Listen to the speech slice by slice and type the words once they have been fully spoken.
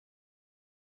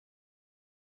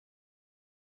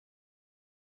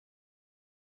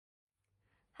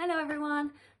Hello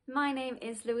everyone, my name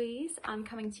is Louise. I'm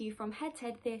coming to you from Head to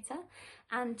Head Theatre,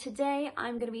 and today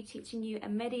I'm going to be teaching you a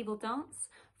medieval dance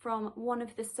from one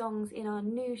of the songs in our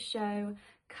new show,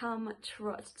 Come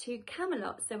Trot to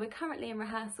Camelot. So we're currently in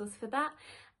rehearsals for that,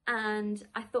 and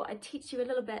I thought I'd teach you a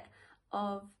little bit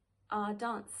of our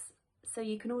dance so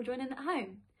you can all join in at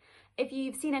home. If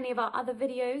you've seen any of our other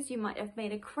videos, you might have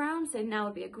made a crown, so now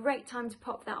would be a great time to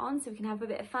pop that on so we can have a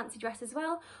bit of fancy dress as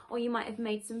well. Or you might have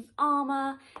made some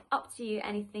armour, up to you,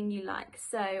 anything you like.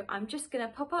 So I'm just going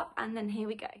to pop up and then here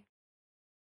we go.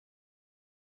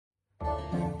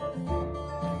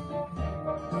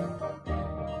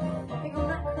 Pick on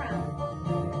that crown.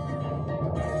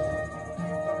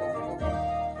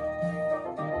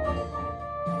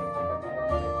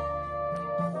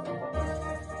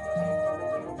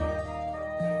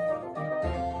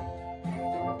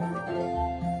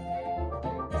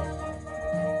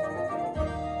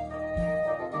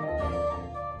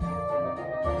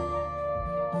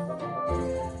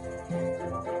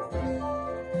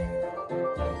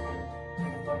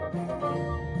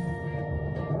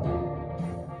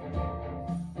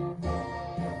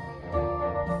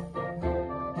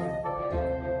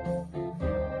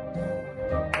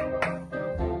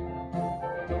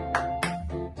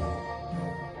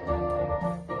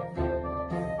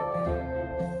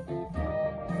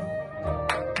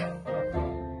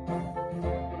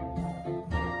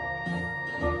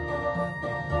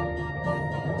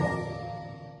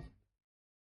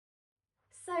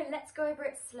 So let's go over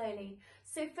it slowly.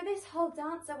 So for this whole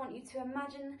dance, I want you to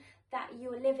imagine that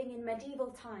you're living in medieval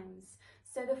times.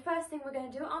 So the first thing we're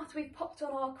going to do after we've popped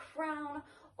on our crown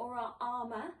or our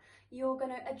armour, you're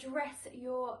going to address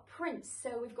your prince.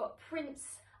 So we've got Prince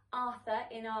Arthur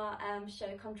in our show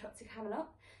Come Trot to Camelot.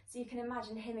 So you can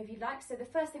imagine him if you like. So the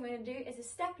first thing we're going to do is a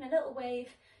step and a little wave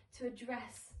to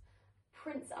address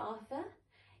Prince Arthur.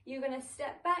 You're going to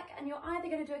step back and you're either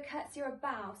going to do a curtsy or a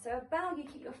bow. So a bow, you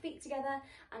keep your feet together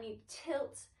and you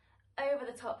tilt over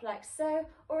the top like so,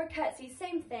 or a curtsy,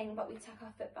 same thing, but we tuck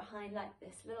our foot behind like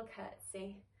this, little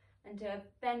curtsy, and do a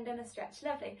bend and a stretch.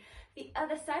 Lovely. The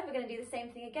other side, we're going to do the same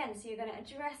thing again. So you're going to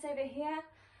address over here,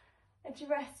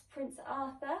 address Prince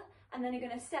Arthur, and then you're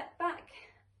going to step back,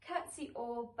 curtsy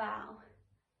or bow.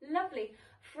 Lovely.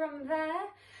 From there,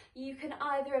 you can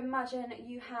either imagine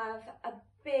you have a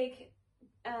big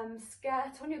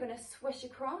skirt on, you're going to swish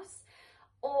across,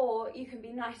 or you can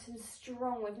be nice and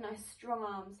strong with nice strong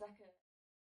arms like a...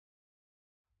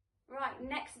 Right,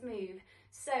 next move.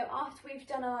 So after we've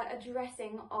done our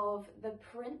addressing of the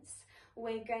prince,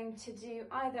 we're going to do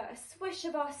either a swish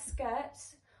of our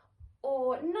skirts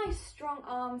or nice strong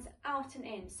arms out and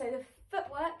in. So the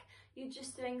footwork, you're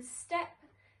just doing step,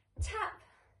 tap,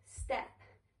 step,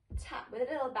 tap with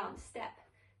a little bounce, step,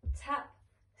 tap,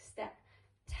 step,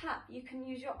 tap. You can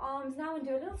use your arms now and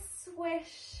do a little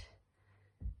swish,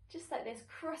 just like this,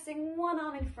 crossing one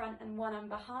arm in front and one arm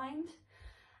behind.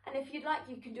 And if you'd like,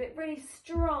 you can do it really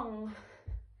strong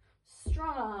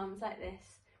arms like this.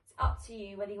 It's up to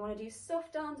you whether you want to do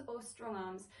soft arms or strong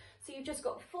arms. So you've just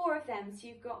got 4 of them. So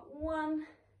you've got 1,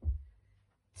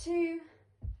 2,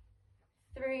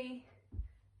 3,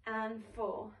 and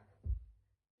 4.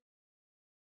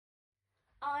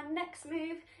 Our next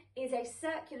move is a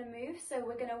circular move, so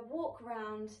we're going to walk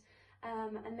around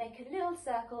and make a little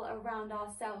circle around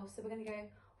ourselves. So we're going to go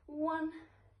 1,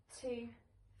 2,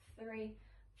 3,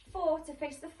 4 to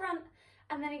face the front,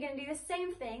 and then you're going to do the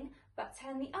same thing but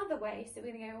turn the other way. So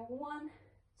we're going to go 1,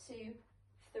 2,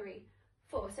 3,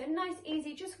 4. So nice,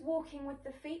 easy, just walking with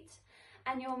the feet,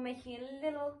 and you're making a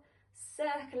little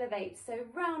circle of 8. So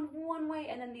round one way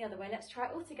and then the other way. Let's try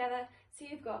it all together. So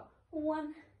you've got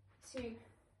 1, 2,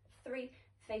 3,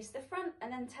 face the front,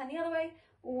 and then turn the other way.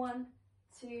 1,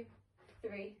 2,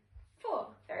 3, 4.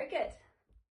 Very good.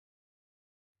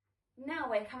 Now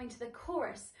we're coming to the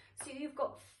chorus. So you've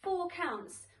got 4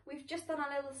 counts. We've just done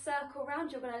a little circle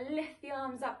round. You're going to lift the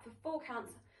arms up for 4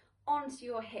 counts onto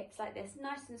your hips like this,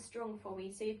 nice and strong for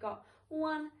me. So you've got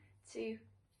 1, 2,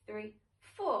 3,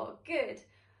 4. Good.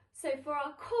 So for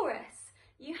our chorus,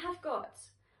 you have got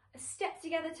a step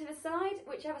together to the side,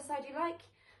 whichever side you like,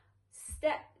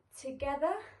 step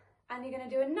together, and you're going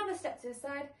to do another step to the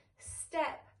side,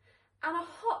 step, and a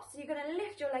hop. So you're going to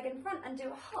lift your leg in front and do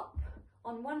a hop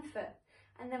on one foot,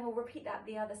 and then we'll repeat that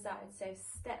the other side. So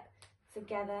step,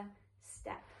 together,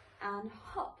 step, and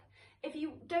hop. If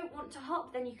you don't want to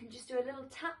hop, then you can just do a little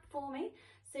tap for me.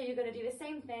 So you're going to do the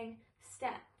same thing,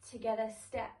 step, together,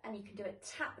 step, and you can do a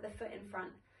tap the foot in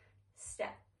front,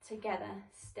 step, together,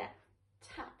 step,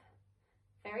 tap.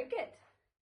 Very good.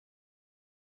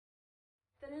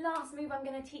 The last move I'm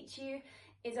going to teach you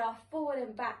is our forward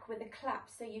and back with a clap.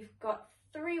 So you've got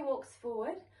 3 walks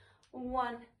forward,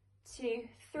 1, 2,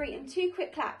 3, and 2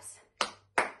 quick claps.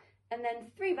 And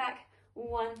then 3 back,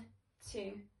 1,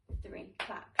 2, 3,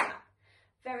 clap, clap.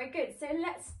 Very good. So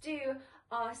let's do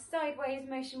our sideways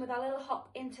motion with our little hop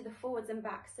into the forwards and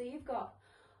back. So you've got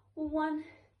 1,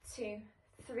 2,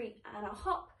 3, and a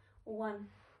hop, 1,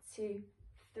 2,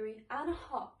 3, and a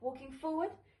hop. Walking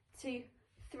forward, 2,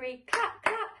 3, clap,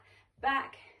 clap,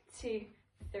 back, 2,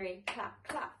 3, clap,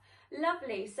 clap.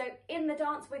 Lovely. So in the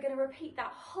dance, we're going to repeat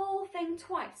that whole thing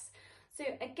twice. So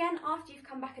again, after you've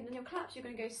come back and done your claps, you're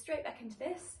going to go straight back into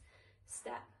this.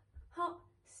 Step, hop,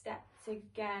 step,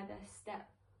 together, step,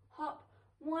 hop,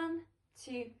 1,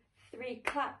 2, 3,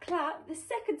 clap, clap. The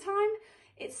second time,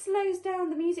 it slows down,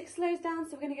 the music slows down.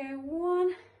 So we're going to go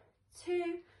 1,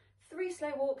 2, 3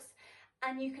 slow walks,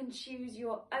 and you can choose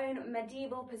your own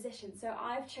medieval position. So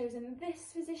I've chosen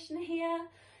this position here.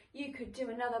 You could do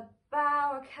another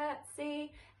bow, a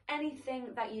curtsy,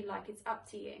 anything that you like, it's up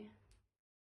to you.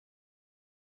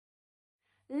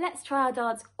 Let's try our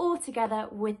dance all together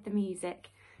with the music.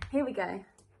 Here we go.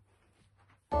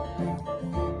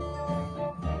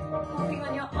 Hopping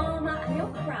on your armour and your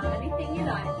crown, anything you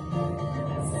like.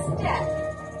 Step,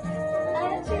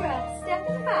 giraffe, step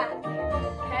and back,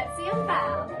 curtsy and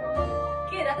bow.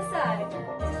 Good, other side.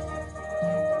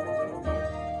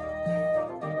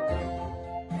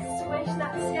 Switch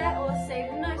that step, also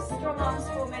nice strong arms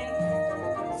for me.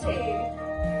 2,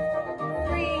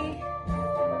 3,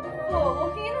 4,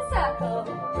 walking in a circle.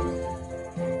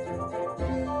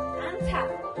 And tap.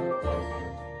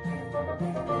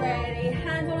 Ready,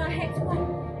 hand on our hips. 1,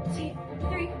 2,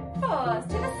 3, 4.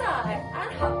 To the side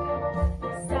and hop.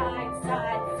 Side,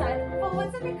 side, side.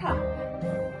 Forwards and a clap.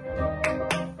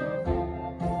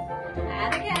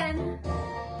 And again.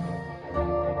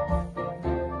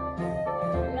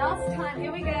 Last time,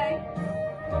 here we go.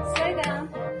 Slow down.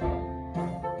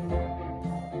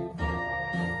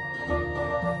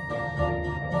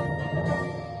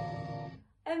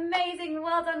 Amazing,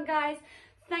 well done guys.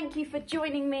 Thank you for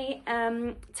joining me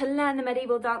to learn the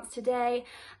medieval dance today,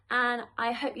 and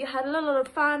I hope you had a lot of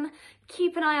fun.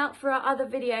 Keep an eye out for our other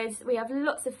videos. We have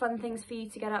lots of fun things for you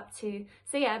to get up to.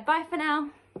 So yeah, bye for now.